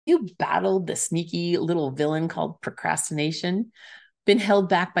You battled the sneaky little villain called procrastination, been held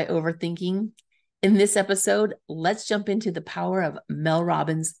back by overthinking? In this episode, let's jump into the power of Mel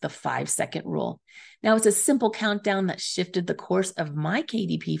Robbins' The 5 Second Rule. Now, it's a simple countdown that shifted the course of my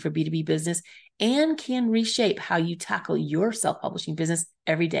KDP for B2B business and can reshape how you tackle your self-publishing business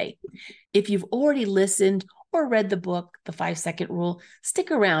every day. If you've already listened or read the book, The 5 Second Rule,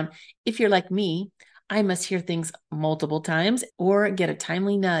 stick around. If you're like me, I must hear things multiple times or get a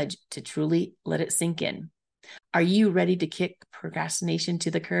timely nudge to truly let it sink in. Are you ready to kick procrastination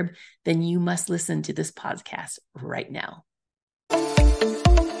to the curb? Then you must listen to this podcast right now.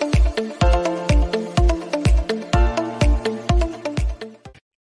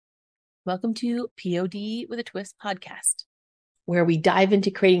 Welcome to POD with a Twist podcast, where we dive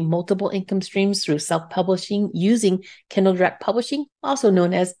into creating multiple income streams through self-publishing using Kindle Direct Publishing, also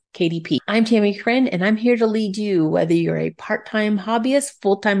known as KDP. I'm Tammy Kren, and I'm here to lead you, whether you're a part-time hobbyist,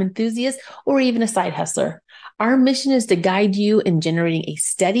 full-time enthusiast, or even a side hustler. Our mission is to guide you in generating a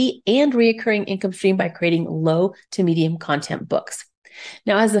steady and reoccurring income stream by creating low to medium content books.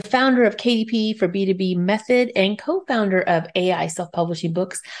 Now, as the founder of KDP for B2B Method and co-founder of AI Self-Publishing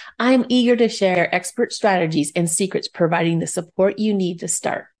Books, I'm eager to share expert strategies and secrets, providing the support you need to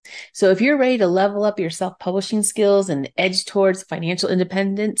start. So if you're ready to level up your self-publishing skills and edge towards financial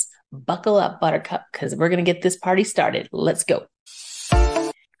independence, buckle up, Buttercup, because we're going to get this party started. Let's go.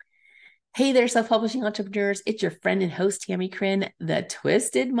 Hey there, self-publishing entrepreneurs. It's your friend and host, Tammy Kren, the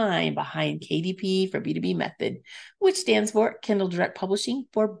twisted mind behind KDP for B2B Method, which stands for Kindle Direct Publishing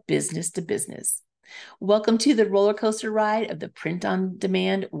for Business to Business. Welcome to the roller coaster ride of the print on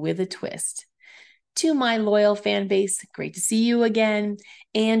demand with a twist. To my loyal fan base, great to see you again.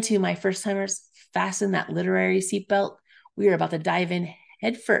 And to my first timers, fasten that literary seatbelt. We are about to dive in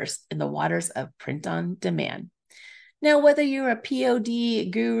headfirst in the waters of print on demand. Now, whether you're a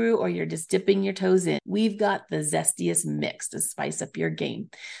POD guru or you're just dipping your toes in, we've got the zestiest mix to spice up your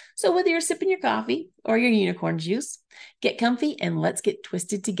game. So whether you're sipping your coffee or your unicorn juice, get comfy and let's get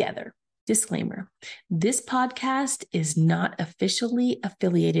twisted together. Disclaimer, this podcast is not officially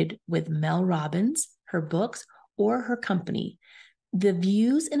affiliated with Mel Robbins, her books, or her company. The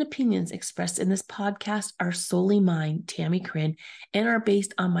views and opinions expressed in this podcast are solely mine, Tammy Kren, and are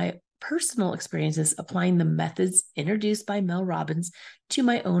based on my personal experiences applying the methods introduced by Mel Robbins to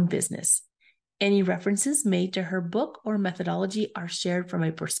my own business. Any references made to her book or methodology are shared from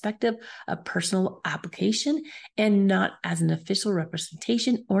a perspective of personal application and not as an official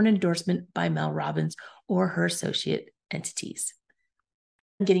representation or an endorsement by Mel Robbins or her associate entities.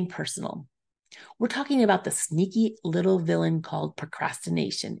 I'm getting personal. We're talking about the sneaky little villain called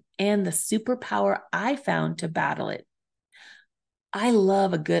procrastination and the superpower I found to battle it. I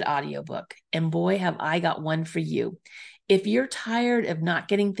love a good audiobook, and boy, have I got one for you. If you're tired of not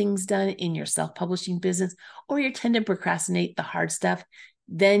getting things done in your self-publishing business, or you tend to procrastinate the hard stuff,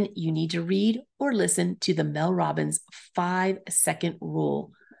 then you need to read or listen to the Mel Robbins 5-Second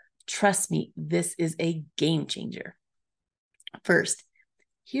Rule. Trust me, this is a game changer. First,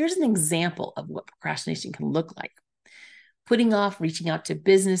 here's an example of what procrastination can look like. Putting off reaching out to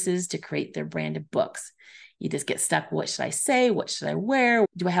businesses to create their branded books. You just get stuck. What should I say? What should I wear?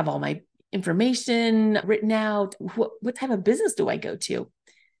 Do I have all my information written out? What type of business do I go to?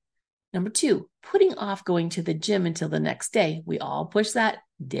 Number 2, putting off going to the gym until the next day. We all push that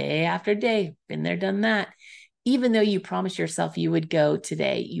day after day. Been there, done that. Even though you promised yourself you would go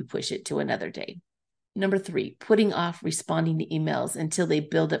today, you push it to another day. Number 3, putting off responding to emails until they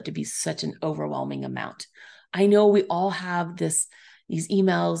build up to be such an overwhelming amount. I know we all have these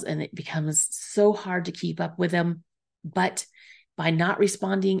emails and it becomes so hard to keep up with them, but by not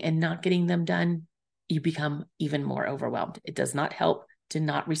responding and not getting them done, you become even more overwhelmed. It does not help to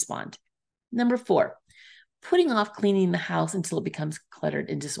not respond. Number 4, putting off cleaning the house until it becomes cluttered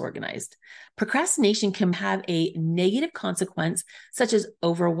and disorganized. Procrastination can have a negative consequence, such as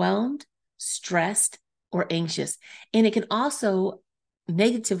overwhelmed, stressed, or anxious, and it can also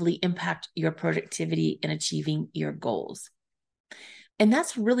negatively impact your productivity in achieving your goals. And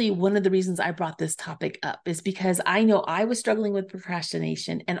that's really one of the reasons I brought this topic up, is because I know I was struggling with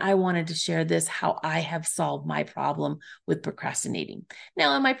procrastination and I wanted to share this, how I have solved my problem with procrastinating.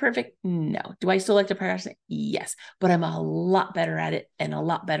 Now, am I perfect? No. Do I still like to procrastinate? Yes, but I'm a lot better at it and a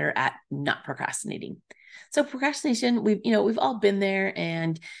lot better at not procrastinating. So procrastination, we've all been there,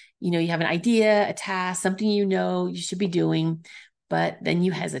 and you have an idea, a task, something you should be doing, but then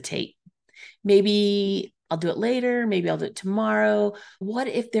you hesitate. Maybe I'll do it later. Maybe I'll do it tomorrow. What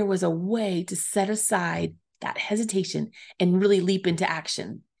if there was a way to set aside that hesitation and really leap into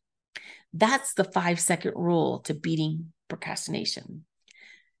action? That's the 5-second rule to beating procrastination.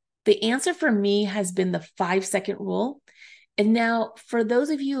 The answer for me has been the 5-second rule. And now, for those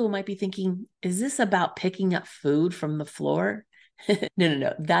of you who might be thinking, is this about picking up food from the floor?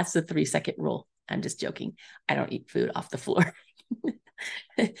 No. That's the 3-second rule. I'm just joking. I don't eat food off the floor.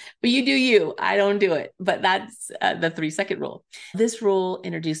 But you do you. I don't do it. But that's the 3-second rule. This rule,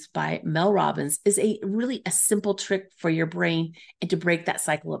 introduced by Mel Robbins, is really a simple trick for your brain and to break that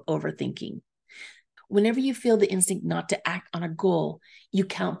cycle of overthinking. Whenever you feel the instinct not to act on a goal, you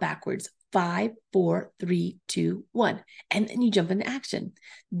count backwards. 5, 4, 3, 2, 1. And then you jump into action.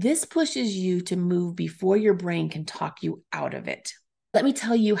 This pushes you to move before your brain can talk you out of it. Let me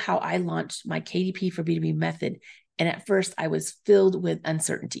tell you how I launched my KDP for B2B method. And at first, I was filled with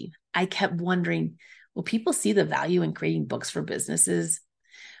uncertainty. I kept wondering, will people see the value in creating books for businesses?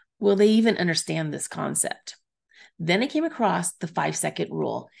 Will they even understand this concept? Then I came across the 5-second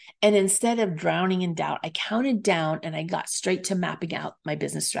rule. And instead of drowning in doubt, I counted down and I got straight to mapping out my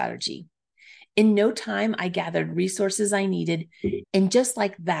business strategy. In no time, I gathered resources I needed. And just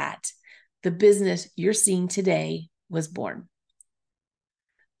like that, the business you're seeing today was born.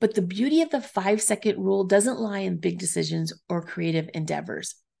 But the beauty of the 5-second rule doesn't lie in big decisions or creative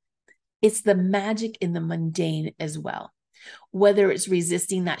endeavors. It's the magic in the mundane as well. Whether it's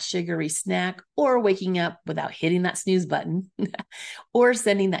resisting that sugary snack or waking up without hitting that snooze button or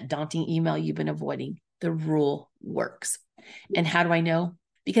sending that daunting email you've been avoiding, the rule works. And how do I know?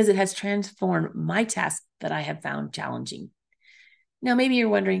 Because it has transformed my tasks that I have found challenging. Now, maybe you're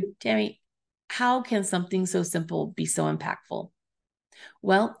wondering, Tammy, how can something so simple be so impactful?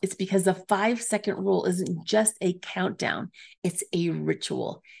 Well, it's because the 5-second rule isn't just a countdown. It's a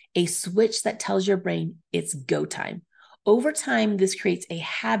ritual, a switch that tells your brain it's go time. Over time, this creates a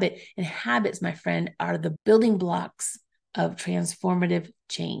habit, and habits, my friend, are the building blocks of transformative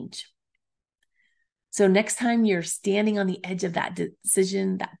change. So next time you're standing on the edge of that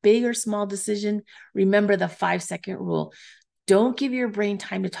decision, that big or small decision, remember the 5-second rule. Don't give your brain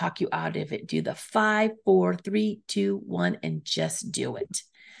time to talk you out of it. Do the 5, 4, 3, 2, 1, and just do it.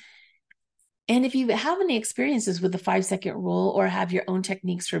 And if you have any experiences with the 5-second rule or have your own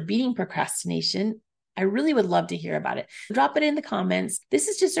techniques for beating procrastination, I really would love to hear about it. Drop it in the comments. This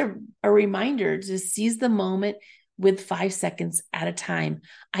is just a reminder to seize the moment with 5 seconds at a time.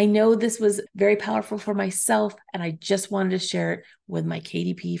 I know this was very powerful for myself, and I just wanted to share it with my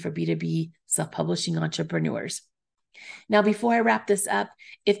KDP for B2B self-publishing entrepreneurs. Now, before I wrap this up,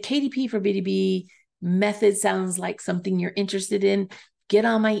 if KDP for B2B method sounds like something you're interested in, get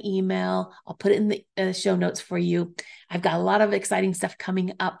on my email. I'll put it in the show notes for you. I've got a lot of exciting stuff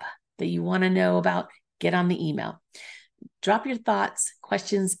coming up that you want to know about. Get on the email. Drop your thoughts,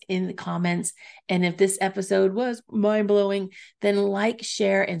 questions in the comments. And if this episode was mind-blowing, then like,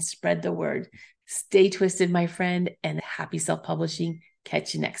 share, and spread the word. Stay twisted, my friend, and happy self-publishing.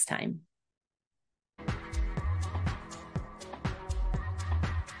 Catch you next time.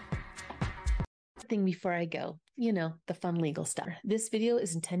 Thing before I go, the fun legal stuff. This video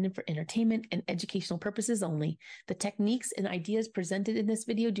is intended for entertainment and educational purposes only. The techniques and ideas presented in this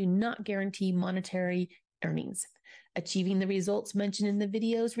video do not guarantee monetary earnings. Achieving the results mentioned in the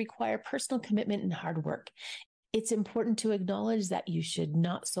videos require personal commitment and hard work. It's important to acknowledge that you should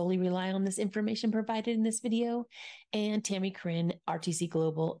not solely rely on this information provided in this video. And Tammy Corinne, RTC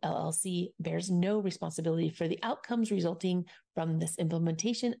Global LLC, bears no responsibility for the outcomes resulting from this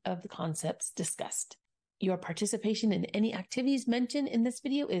implementation of the concepts discussed. Your participation in any activities mentioned in this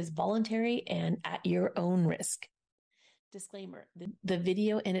video is voluntary and at your own risk. Disclaimer, the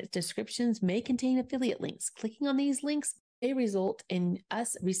video and its descriptions may contain affiliate links. Clicking on these links may result in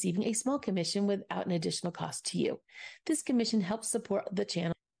us receiving a small commission without an additional cost to you. This commission helps support the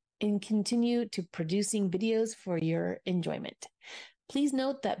channel and continue to producing videos for your enjoyment. Please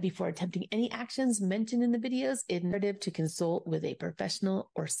note that before attempting any actions mentioned in the videos, it's imperative to consult with a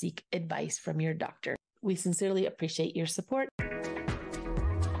professional or seek advice from your doctor. We sincerely appreciate your support.